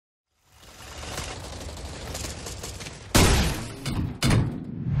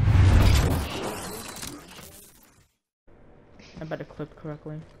better clip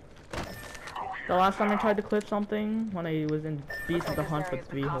correctly. The last time I tried to clip something, when I was in Beast of the Hunt for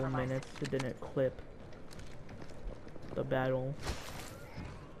 3 whole minutes, it didn't clip the battle.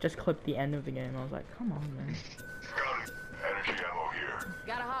 Just clipped the end of the game. I was like, come on, man. Got it. Energy ammo here.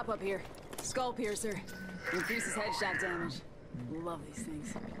 Gotta hop up here. Skull piercer. Increases headshot damage. Love these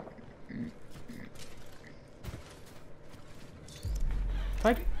things.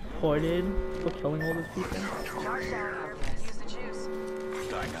 Like ported for killing all those people. Charge down here. Use the juice.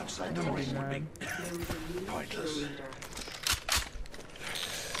 Dying outside the lane would be pointless.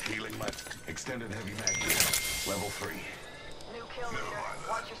 Healing my extended heavy mag here. Level 3. New kill leader.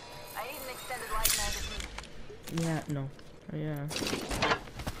 Watch your... I need an extended light magazine. Yeah, no. Yeah.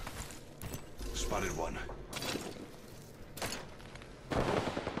 Spotted one.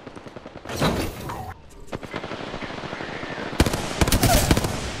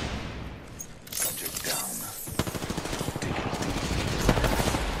 Subject down.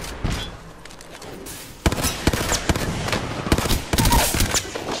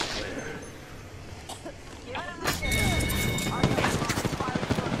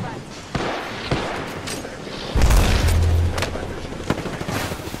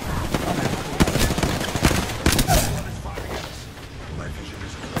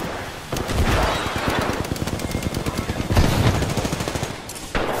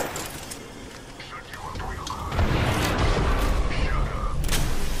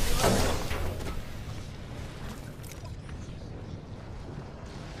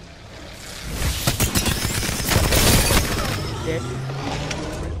 Dick. Give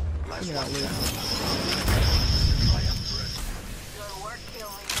me that loot. Good work, kill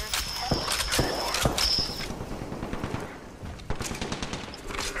leader.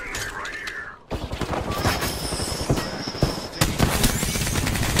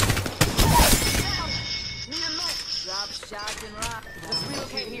 Drop shots and rock. Let's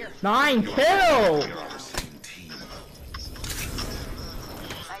relocate here. 9 kills! We're on the same team.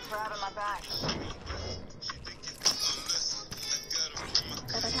 Thanks for having my back.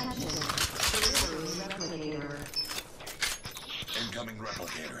 Incoming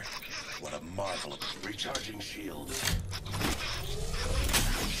replicator. What a marvel. Recharging shields.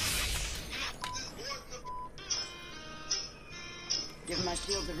 Give my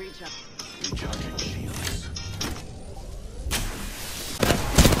shields a reach up. Recharging shields.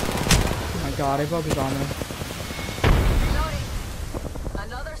 Oh my god, I broke his armor. Reloading.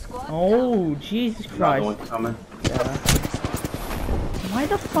 Another squad. Oh, Jesus Another Christ. one coming. Yeah. Why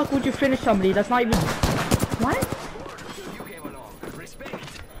the fuck would you finish somebody that's not even... What?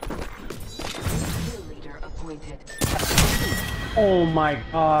 Kill leader appointed. Oh my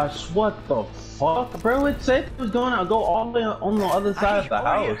gosh, what the fuck, bro? It said it was going to go all the way on the other side of the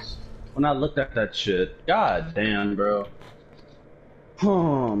house. When I looked at that shit, god damn, bro.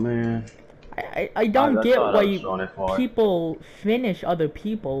 Oh man. I don't That's get what I why was showing it for. people finish other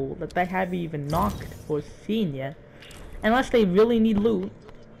people that they haven't even knocked or seen yet. Unless they really need loot.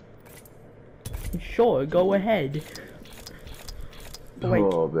 Sure, go ahead. But, like,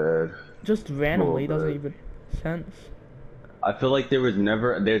 Oh man. just randomly doesn't man. even make sense. I feel like there's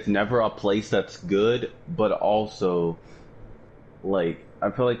never a place that's good, but also, like, I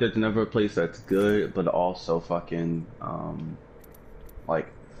feel like there's never a place that's good, but also fucking, like,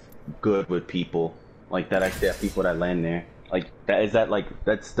 good with people. Like, that actually have people that land there. Like, that's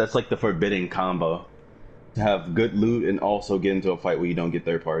like the forbidden combo. To have good loot and also get into a fight where you don't get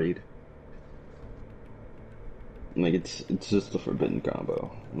third partied. Like, it's just the forbidden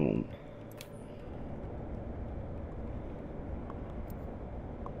combo.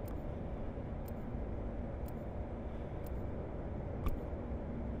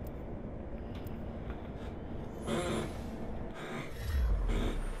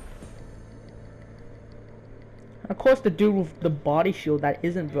 Of course, the dude with the body shield that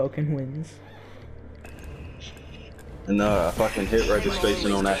isn't broken wins. And I fucking hit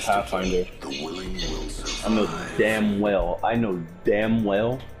registration on that Pathfinder. The willing will survive. I know damn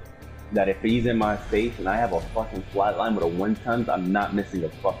well that if he's in my face and I have a fucking flat line with a 1 tons, I'm not missing a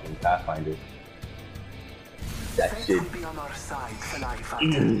fucking Pathfinder. That shit. Be on our side,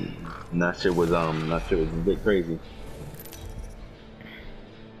 And that shit was a bit crazy.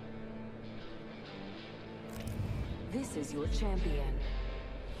 This is your champion.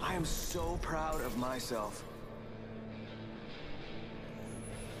 I am so proud of myself.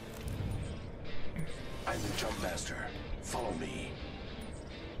 I'm the jump master. Follow me.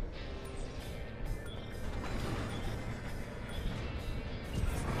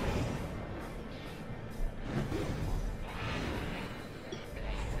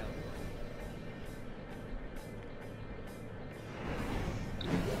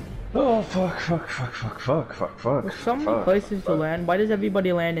 Oh fuck. With so many places to land, why does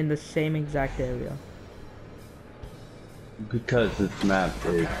everybody land in the same exact area? Because this map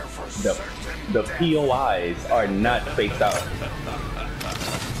is the POIs are not spaced out.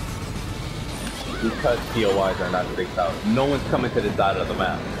 Because POIs are not spaced out. No one's coming to the side of the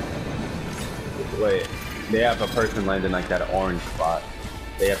map. Wait, they have a person landing like that orange spot.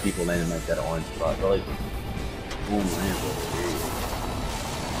 They have people landing like that orange spot. They're like, boom, land over here.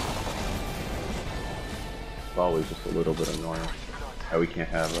 It's always just a little bit annoying how we can't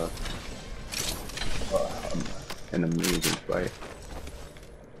have an amazing fight.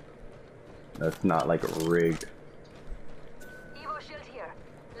 That's not like rigged. Evo shield here.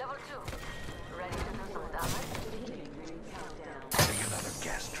 Level 2. Ready to do some damage? Another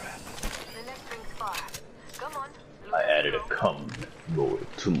gas trap. The next ring's far. Come on. I added a cum lord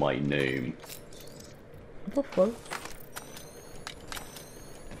to my name. What the fuck?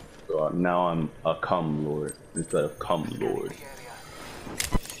 So now I'm a cum lord instead of cum lord.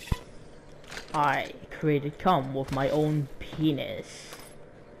 I created cum with my own penis.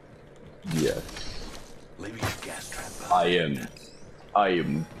 Yes. Leaving a gas trap behind. I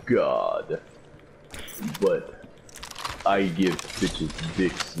am God. But I give bitches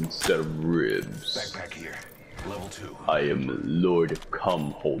dicks instead of ribs. Backpack here. Level 2. I am Lord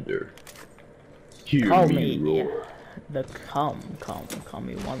Cum Holder. Hear Call me me roar. the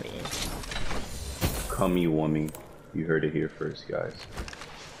cummy wummy. Cummy wummy. You heard it here first, guys.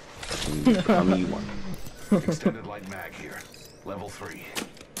 Cummy wummy. Extended light mag here. Level 3.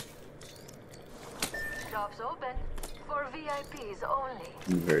 Shops open. For VIPs only.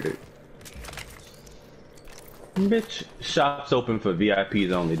 You heard it. Bitch, shops open for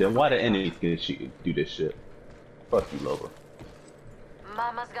VIPs only. Then why the enemies gonna do this shit? Fuck you, Loba.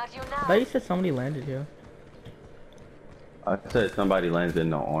 Mama's got you I now. thought you said somebody landed here. I said somebody landed in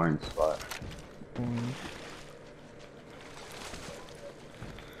the orange spot.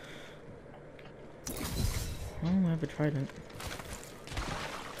 Oh, I have a trident.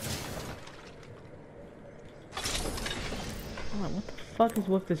 Oh, what the fuck is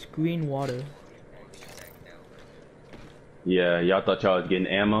with this green water? Yeah, y'all thought y'all was getting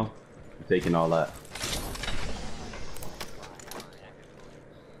ammo? I'm taking all that.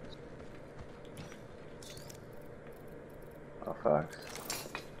 Oh, facts.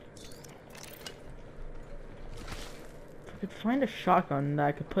 If I could find a shotgun that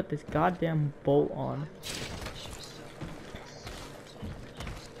I could put this goddamn bolt on.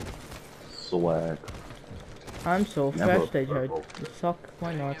 Swag. I'm so Never fresh, they tried purple. to suck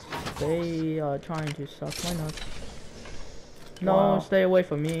my nuts. They are trying to suck my nuts. No, Wow. stay away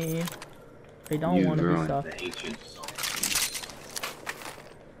from me. They don't You want to be ruined sucked. the ancient song.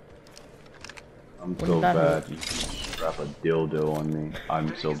 I'm What so did that bad. You can strap a dildo on me.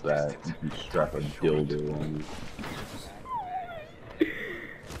 I'm so bad. You can strap a dildo on me.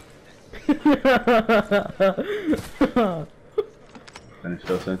 Finish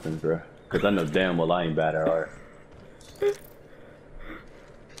your sentence, bro. Cause I know damn well I ain't bad at art.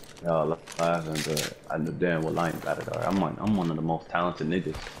 Y'all laughing, but I know damn well I ain't bad at art. I'm one of the most talented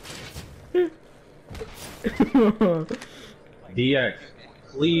niggas. DX,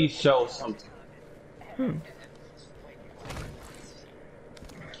 please show something.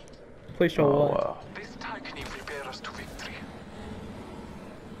 Please show what? Wow. This tightening prepare us to victory.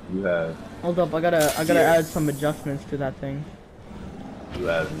 You have Hold up, I gotta add some adjustments to that thing.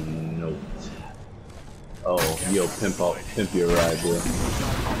 no. Oh, yo, pimp your ride, bro.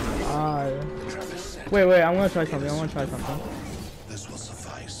 Wait, I'm gonna try something. This will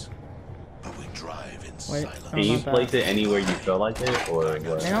suffice. But we drive in Wait, silence. Can you about that. place it anywhere you feel like it, or Can I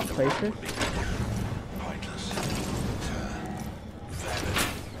what? not place it? Pointless.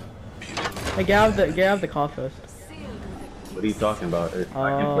 Hey, get out of the car first. What are you talking about? I can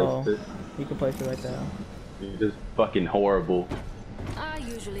Oh. place it. You can place it right there. You're just fucking horrible. I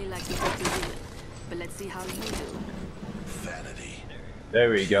usually like to get to do it, but let's see how you do. Vanity. There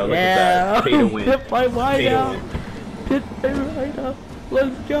we go. Look Yeah. at that. Pay to win. Hit my Pay wide to out. win. Hit my right up.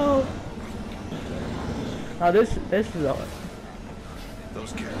 Let's go. Now this is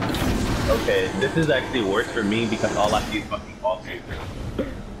Those characters. Okay, this is actually worse for me because all I see is fucking wallpaper.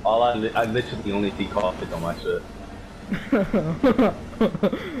 I literally only see coffins on my shit.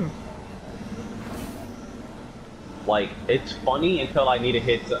 Like, it's funny until I need to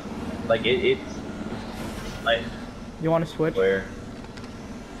hit some, like, it's, like, You want to switch? where?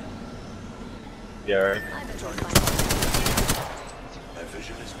 Yeah, right? My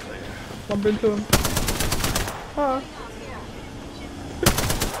vision is clear. Bump into him. Ah.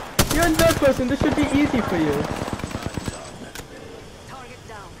 You're in third person. This should be easy for you. Target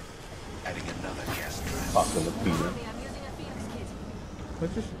down. Off of the teammate. I'm using a Phoenix kit.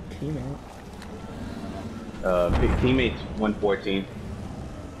 What's this teammate? Teammate's 114.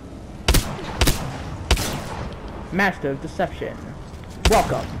 Master of Deception.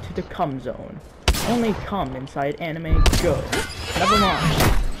 Welcome to the cum zone. Only cum inside anime go. Never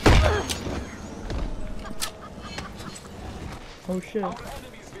mind. Oh shit. Our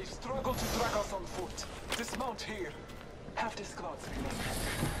enemies may struggle to drag us on foot. Dismount here. Have this clouds remain.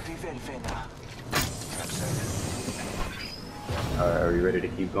 Vivel Vena. Alright, are you ready to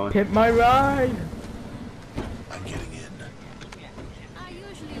keep going? Pimp my ride. I'm getting in. I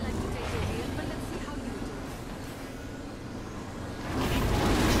usually like to take the wheel, but let's see how you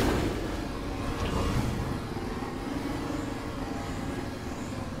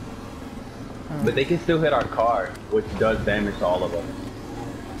do. But they can still hit our car, which does damage to all of us.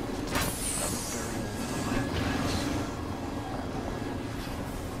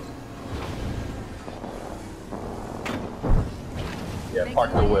 Yeah,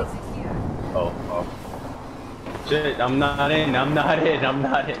 park the whip. Oh. Shit, I'm not in.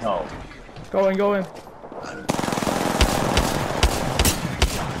 Oh. Going.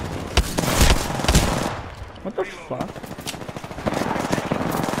 What the fuck?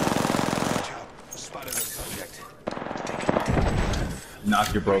 Spotted a subject.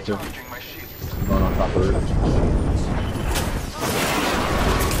 Knock your broker. Charging my shield. Going on top of it.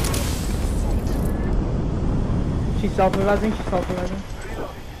 She's self-revising.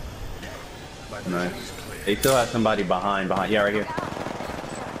 Nice. They still have somebody behind. Yeah, right here.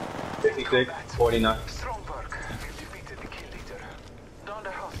 56, 49. Stromberg, we've defeated the kill leader. Down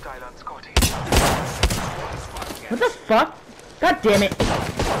the hostile on Scotty. What the fuck? God damn it.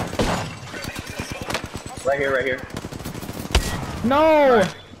 Right here. No!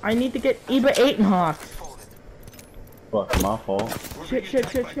 I need to get Eba 8 and Hawk. Fuck, my fault. Shit. Two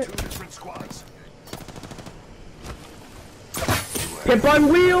different squads. Pimp on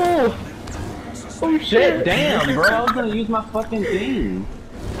wheel! Oh shit! Damn, bro. I was gonna use my fucking thing.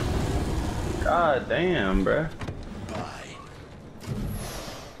 God damn, bro.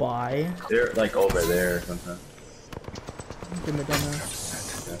 Bye. They're like over there or something. Dimmer.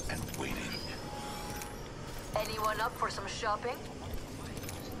 Set and waiting. Anyone up for some shopping?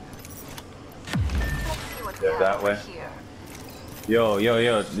 Let's see what we Yeah, have that over way. here. Yo.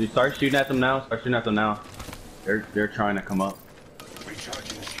 You start shooting at them now. They're trying to come up.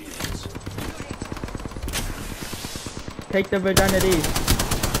 Recharging shields. Take the virginities.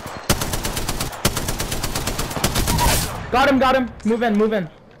 Got him. Move in. Down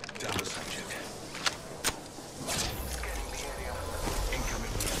the subject. Scanning the area.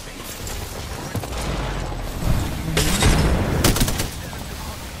 Incoming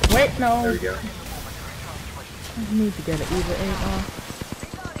EMP. Wait, no. There we go. I need to get an Eva 8 off.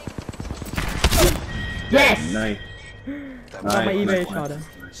 Yes! Nice. That Got my was Eva 8 nice. shot in.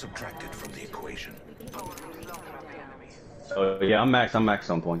 subtracted from the equation. Oh yeah, I'm max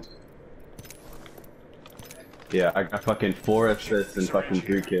on points. Yeah, I got fucking 4 assists and fucking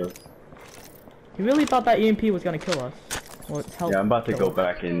 3 kills. You really thought that EMP was gonna kill us? Well, it's helped Yeah, I'm about to kill go us.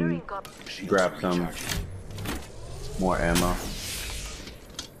 back and Shields grab are some recharging. more ammo.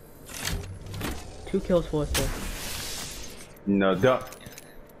 2 kills, 4 assists. No, duh.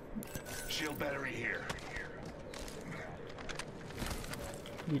 Shield battery here.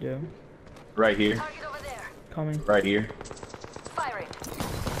 You do. Right here. Target over there. Coming. Right here. Firing.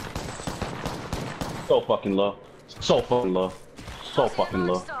 So fucking low. So fucking low.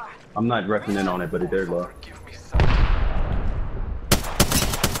 Star. I'm not repping in on it, but they're low. Give me some.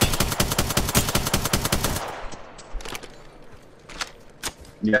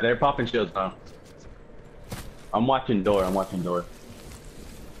 Yeah, they're popping shields now. I'm watching door.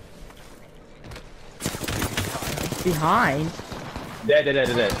 Behind? Dead. Down.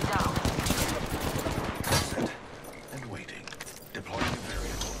 Set and waiting. Deploying a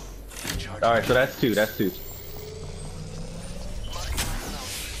variable. Recharging. Alright, so that's two.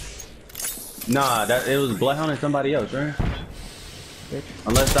 Nah, it was Bloodhound and somebody else, right? Bitch.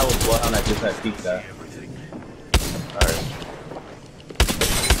 Unless that was Bloodhound that just had peeked at. Everything. Alright.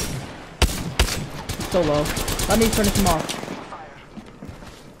 So low. Let me finish him off.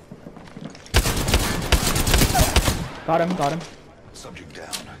 Got him. Subject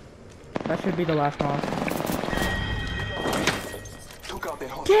down. That should be the last knock. Took out their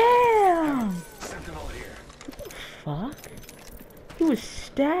hostile. Damn! Sentinel here. Fuck? He was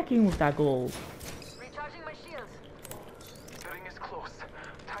stacking with that gold. Recharging my shields. The ring is close.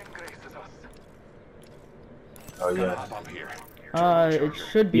 Time graces us. Oh Gotta yeah. hop up here. It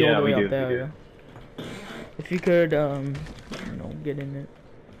should be Yeah, all the we way do, up there. we do. Yeah. If you could, get in it.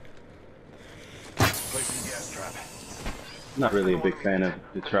 Placing Not really a big fan of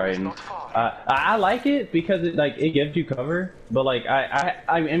the Triton. I like it because it gives you cover, but like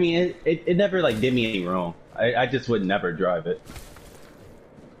I mean it never like did me any wrong. I just would never drive it.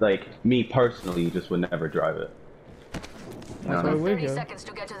 Like me personally, just would never drive it. That's why we're 30 here. seconds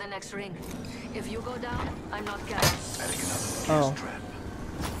to get to the next ring. If you go down, I'm not gas. Adding another gas Oh. trap.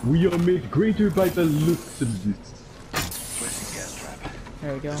 We are made greater by the looks of this. Placing gas trap.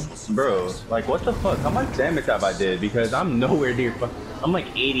 There we go. Bro, like what the fuck? How much damage have I did? Because I'm nowhere near I'm like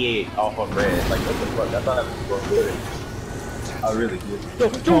 88 off of red. Like what the fuck? I thought I was so good. I really did. Oh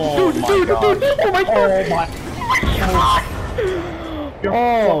my god. Oh my god! Oh my god. You're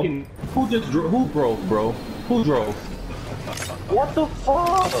Oh. fucking, who drove, bro? Who drove? What the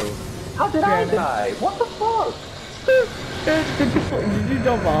fuck? How did I die? What the fuck? Did you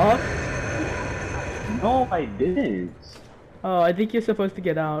jump off? No, I didn't. Oh, I think you're supposed to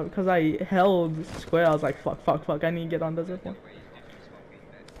get out because I held square. I was like, fuck, fuck, fuck. I need to get on the zip one.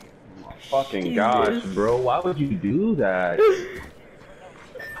 Fucking Jesus. gosh, bro. Why would you do that?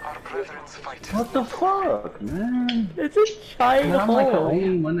 Our brethren's fight. What the fuck, man? It's a giant I'm like the hole.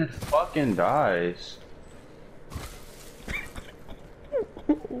 only one that fucking dies.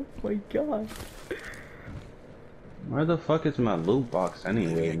 Oh my god. Where the fuck is my loot box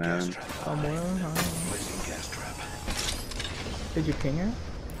anyway, Gas man? trap. Somewhere, huh? Placing gas trap. Did you ping her?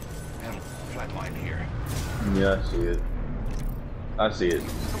 And flat mine here. Yeah, I see it. I see it.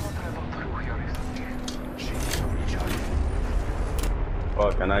 Someone traveled through here recently. Shields recharging.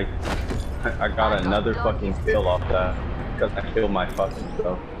 Fuck, and I got another fucking kill off that because I killed my fucking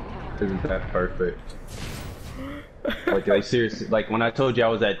self. Isn't that perfect? Like seriously, like when I told you I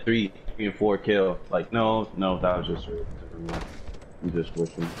was at 3 and 4 kill, like no, that was just I'm just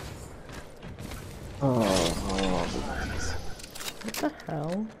wishing. Oh. What the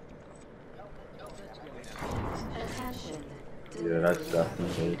hell? Yeah, that's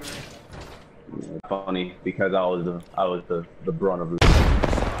definitely funny because I was the brunt of it.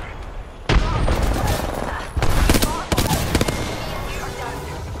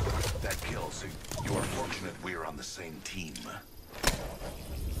 That kills. You are fortunate we're on the same team.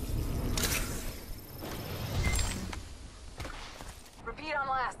 Repeat on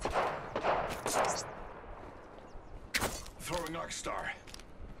last. Throwing Arc Star.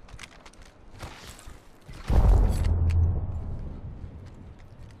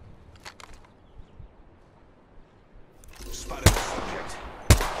 Spotted the subject.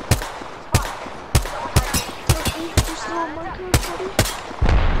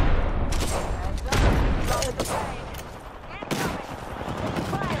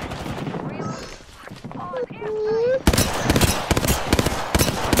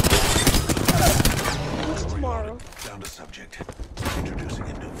 Tomorrow. Down to subject. Introducing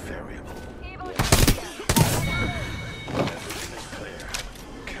a new variable. Everything is clear.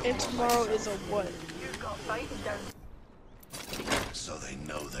 And tomorrow is a what? So they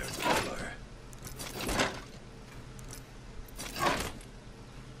know their killer.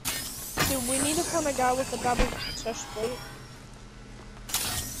 Dude, we need to find a guy with a double chest plate.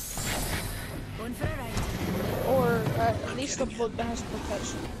 Going for a ride. Or at least a book that has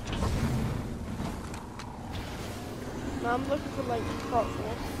protection. Now I'm looking for like prop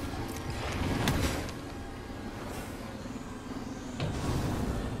 4.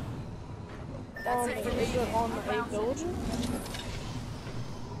 That's it for me. Is it on a villager?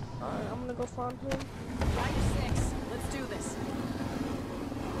 Alright, I'm gonna go find him. 5-6. Let's do this.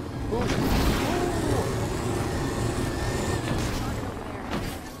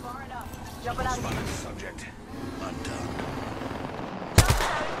 Far enough. Jumping out. Spotted the subject. Undone.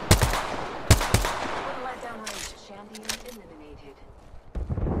 Wouldn't let down range. Champion eliminated.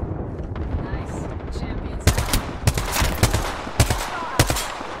 Nice. Champions.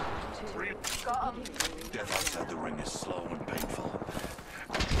 Got him. Death outside the ring is slow and painful.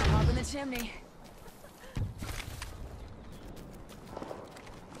 Hop in the chimney.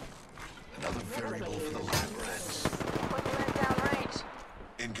 Another variable for the lab rats. Wouldn't let down range.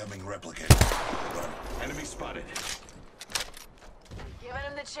 Incoming replicant. Run. Enemy spotted. Giving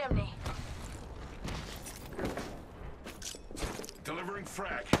him the chimney. Delivering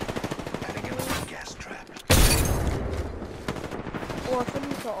frag. Adding another gas trap. Or if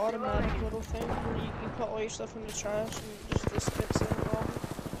it's an automatic little thing where you put all your stuff in the trash and just this fits in and all.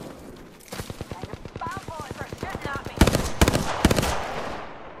 Bomb bullets are shooting at me.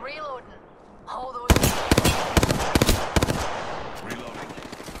 Reloading. Hold those. Reloading.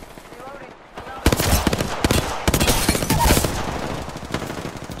 Reloading.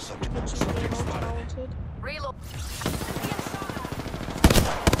 Subject. Which is Subject more spotted. talented. Reload.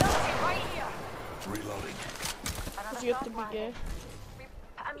 Right here. Reloading. Because you have to be Yeah.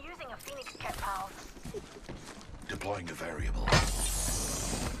 I'm using a Phoenix kit, pals. Deploying a variable.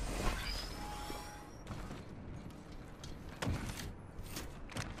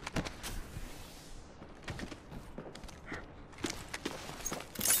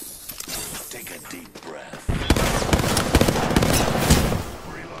 Take a deep breath.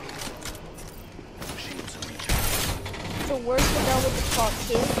 Reload. Shields are recharged. So where's the guy with the top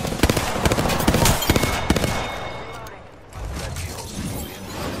two? That kills.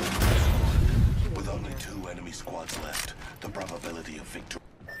 With only 2 enemy squads left, the probability of victory.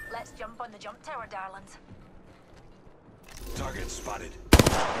 Let's jump on the jump tower, darlings. Target spotted.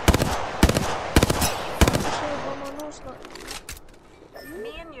 No, it's not.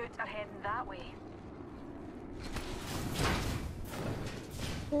 Me and Newt are heading that way.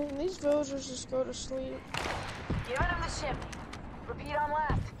 Man, these villagers just go to sleep. Get on the ship. Repeat on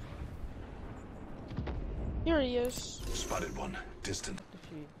left. Here he is. Spotted one. Distant.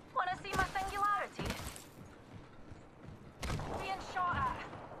 Defeat. Wanna see my singularity? Being shot at.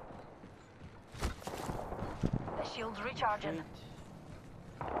 The shield's recharging.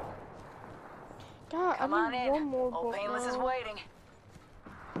 God, Come I on need in. one more Old book Painless is now. waiting.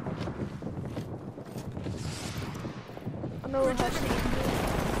 I know it has to be.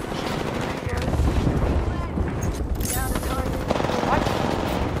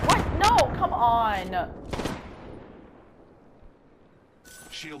 What? No, come on.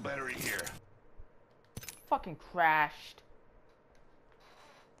 Shield battery here. Fucking crashed.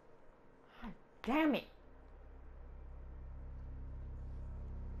 God damn it.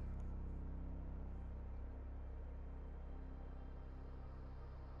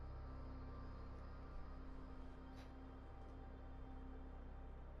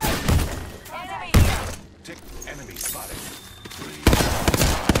 Enemy here. Tick. Enemy spotted.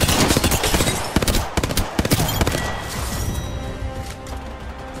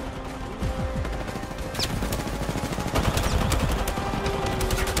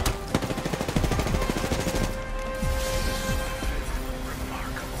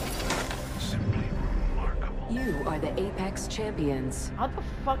 Simply remarkable. You are the Apex Champions. How the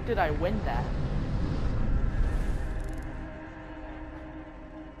fuck did I win that?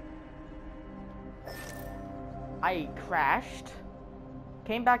 I crashed,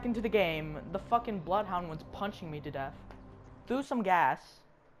 came back into the game, the fucking Bloodhound was punching me to death, threw some gas,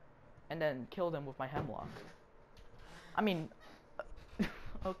 and then killed him with my hemlock. I mean,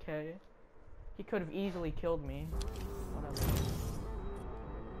 okay. He could have easily killed me. Whatever.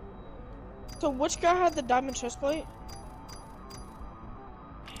 So which guy had the diamond chestplate?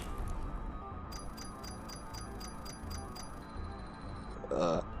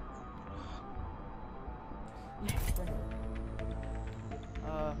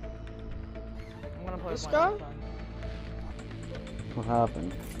 I'm gonna play This with my guy? other friend. What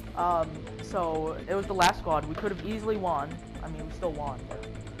happened? So it was the last squad. We could have easily won. I mean, we still won, but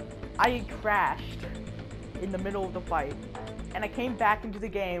I crashed in the middle of the fight, and I came back into the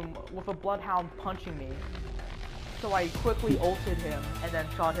game with a Bloodhound punching me. So I quickly ulted him and then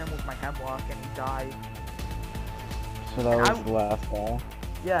shot him with my hemlock, and he died. So that was I- the last guy.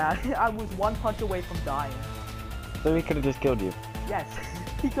 Yeah, I was one punch away from dying. So he could have just killed you. Yes,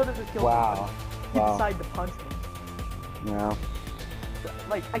 he could have just killed Wow. me. But he Wow. decided to punch me. Yeah.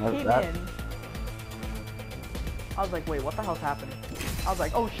 Like, I That- came that- in. I was like, wait, what the hell's happening? I was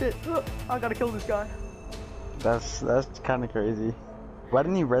like, oh shit, I gotta kill this guy. That's kind of crazy. Why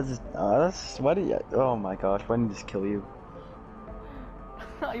didn't he resist us? Why did he? Oh my gosh! Why didn't he just kill you?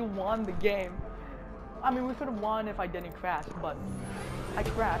 I won the game. I mean, we could have won if I didn't crash, but I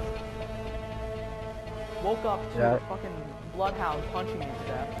crashed. Woke up to Yeah. a fucking Bloodhound punching me to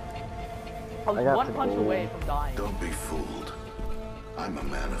death. I was I got one the punch goal. away from dying. Don't be fooled. I'm a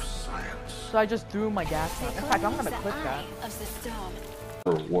man of science. So I just threw my gas mask. In fact, I'm gonna clip that. Of the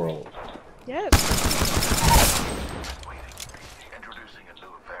storm. World. Yes. Introducing a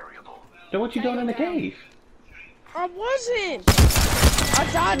new variable. So what you doing in the cave? I wasn't.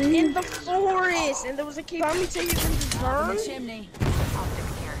 I died in the forest, and there was a cave. Let me take it from the Up in burn. the chimney.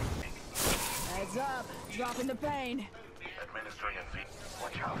 Heads up. Dropping the pain. Administering a feed.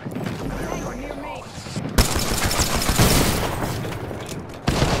 Watch out. Tango near me.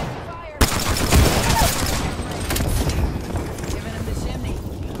 Fire. Giving him the chimney.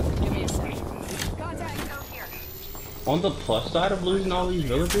 Give me a sec. Contact. Go here. On the plus side of losing all these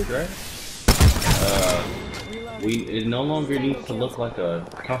villagers, right? It no longer needs to look like a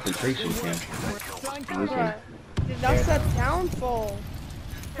concentration camp. Throwing We cover. can- Dude, that's the downfall.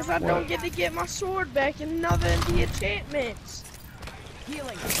 Cause I don't What? get to get my sword back and none of the enchantments.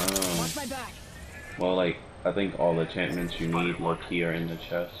 Healing. Um, Watch my back. Well, like, I think all the enchantments you need look here in the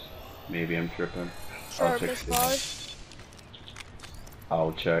chest. Maybe I'm tripping. I'll check. Sharpness 5.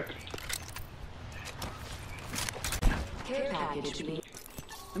 I'll check. Care package to be.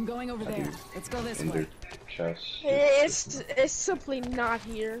 I'm going over there. Let's go this In way. the chest. It's simply not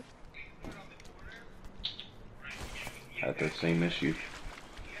here. Had the same issue.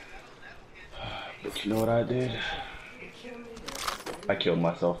 But you know what I did? I killed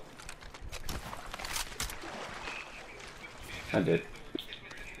myself. I did.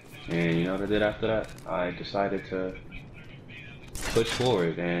 And you know what I did after that? I decided to push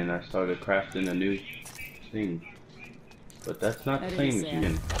forward and I started crafting a new thing. But that's not the That same is as you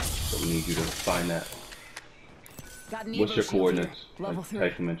can. So we need you to find that. Got an What's Evo your shield coordinates? here. Level Like, 3.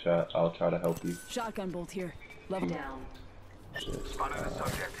 type them in chat. I'll try to help you. Shotgun bolt here. Level down. Spotted the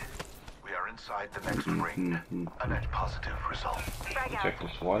subject. We are inside the next ring. A net positive result. Check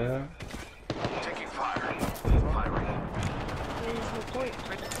this water out. Taking fire. Firing. There's no point.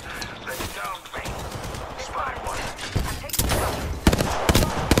 Letting down me. Spotted one.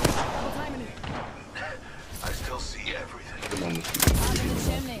 Double timing it. I still see everything. Come on, Out in the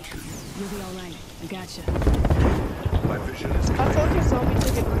chimney. You'll be alright. I gotcha. My vision is I focus zombie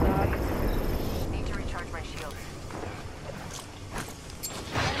ticket on that. Need to recharge my shield.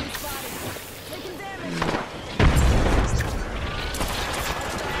 Enemy spotted. Taking damage.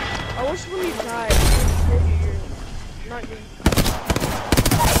 I wish when you died, you're not your.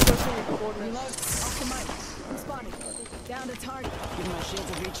 Especially your Reload. coordinates. Off the mic. I'm spotted. Down to target. Give my shield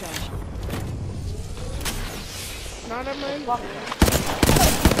a recharge. Not at my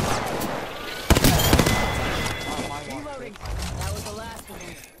Reloading. That was the last of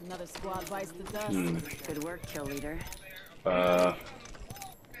them. Another squad bites the dust. Good work, kill leader.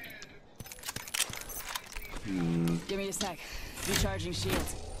 Give me a sec. Recharging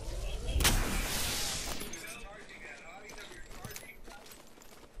shields.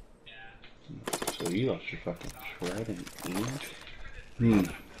 So you lost your fucking shred and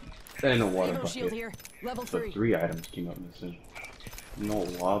and a water Evo shield bucket. here. Level So 3. 3 items came up missing. No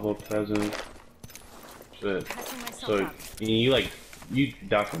lava present. Shit. Patching myself So up. you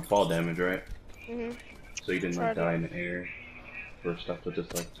died from fall damage, right? Mhm. So you didn't Tried like die in the air for stuff to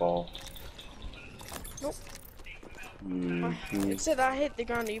just like fall. Nope. Mm-hmm. It said I hit the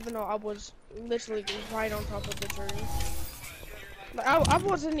ground even though I was literally right on top of the tree. Like, I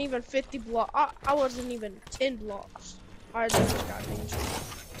wasn't even 50 blocks. I wasn't even 10 blocks. I just got injured.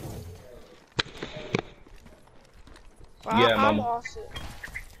 Well, Yeah, I Mom. lost it.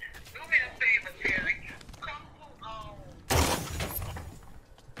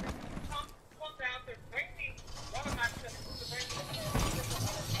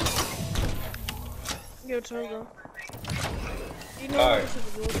 Yo, Togo. You know Alright. this is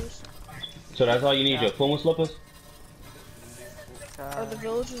the villagers? So that's all you need, your Puma slippers? Are the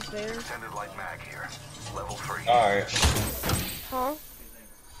villagers there? extended light mag here. Level 3. Alright. Huh?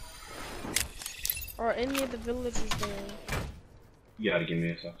 Are any of the villagers there? You gotta give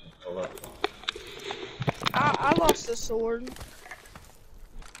me a second. Hold up. I lost the sword.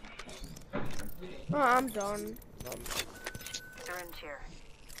 Oh, I'm done. Syringe here.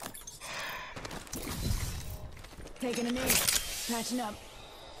 Taking a knee. Patching up.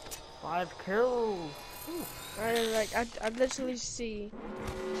 5 kills. I literally see.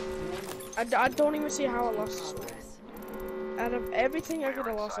 I don't even see how I lost the sword. Out of everything I could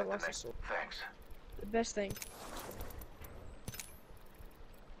have lost, I lost the sword. Thanks. The best thing.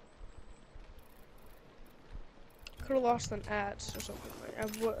 Could have lost an axe or something. I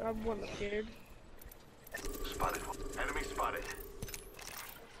wouldn't have cared. Spotted one. Enemy spotted.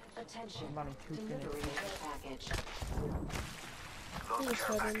 Attention. I'm running 2 Delivery minutes. care package. Those Who's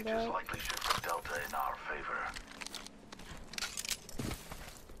care heading packages back? likely shift from Delta in our favor.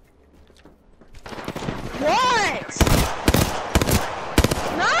 What?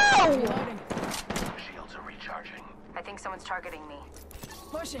 No! Reloading. Shields are recharging. I think someone's targeting me.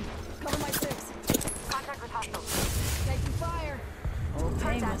 Pushing. Cover my 6. Contact with hostiles. Taking fire. Old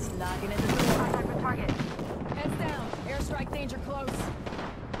painless knocking at the door. Contact with target. Heads down. Airstrike danger close.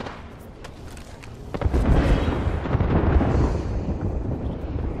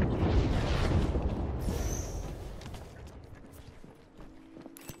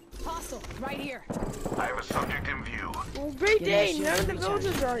 Hostile. Right here. I have a subject in view. Well, great Give me a day. shield None of the recharge.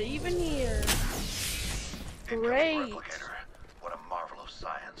 villagers are even here. Incoming Great. replicator. What a marvel of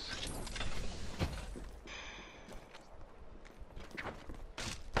science.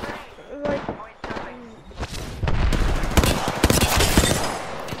 Like,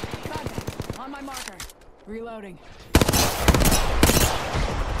 Contact. On my marker. Reloading.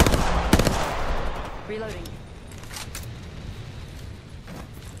 Reloading.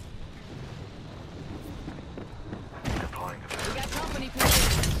 Deploying We got company, people.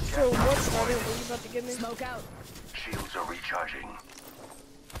 So what's that? What are you about to give me? Smoke out. shields are recharging.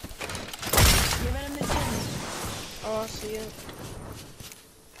 Giving him the chimney. Oh, I see it.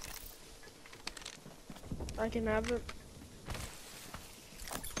 I can have it.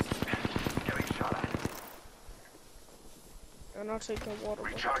 Getting shot at. And I'll take the water.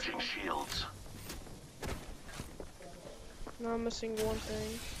 Recharging shields. No, I'm missing one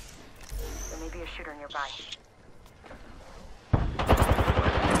thing. There may be a shooter nearby.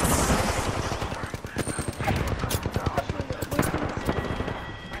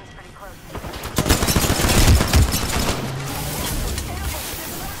 Ring's pretty close.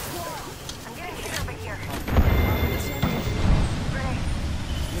 I'm getting hit over here. Grenade.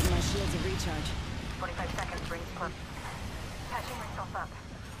 Giving my shields a recharge. 45 seconds, rings close. Patching myself up.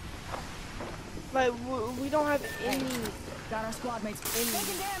 Like, we don't have any. Got our squad mates taking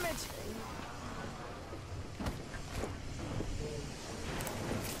damage.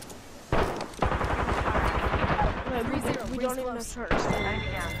 Like, we don't even have certain stuff.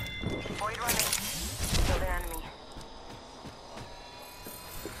 Enemy down. Void running. Killed an enemy.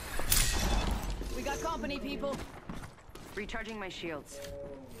 We got company, people. Recharging my shields.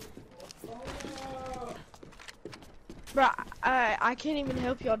 Bro, I can't even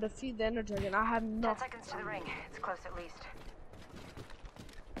help y'all defeat the Ender Dragon. I have 10 nothing. seconds to the ring. It's close at least.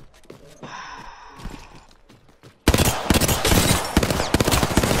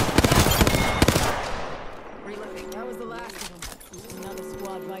 Reloading. That was the last of them. Another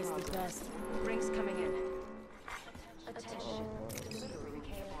squad bites the dust. Rings coming in. Attention.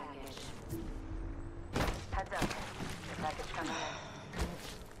 Care package. Heads up. The package coming in.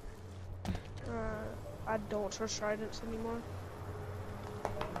 I don't trust tridents anymore.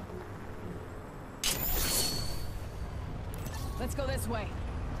 Let's go this way.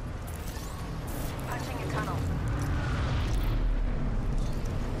 Punching a tunnel.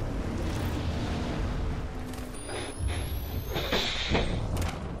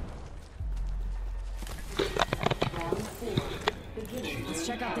 Let's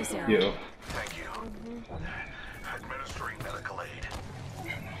check out this area. Yo. Thank you. Administering medical aid.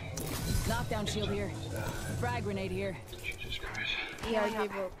 Knockdown shield here. Frag grenade here. Jesus Christ. Yeah, I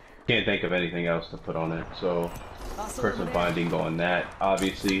gave up. Can't think of anything else to put on it, so Hostile Curse over of there. Binding on that.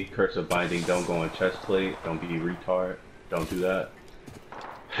 Obviously, Curse of Binding don't go on chest plate. Don't be retard. Don't do that.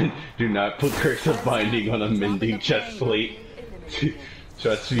 Do not put Curse of Binding on a mending chest plate.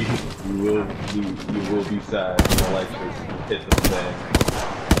 Trust me, you will be sad. Your life just hit the fan.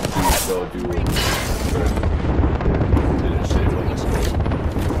 Please go do it.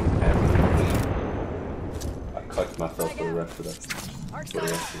 I cucked myself for the rest of the. Arc For the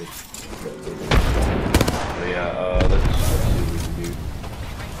side. rest of the. But yeah, let's see what we can do.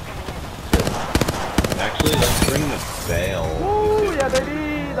 Actually, let's bring the veil. Ooh, yeah,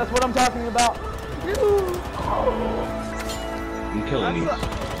 baby. That's what I'm talking about. I'm killing these.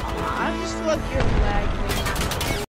 I just feel like you're lagging.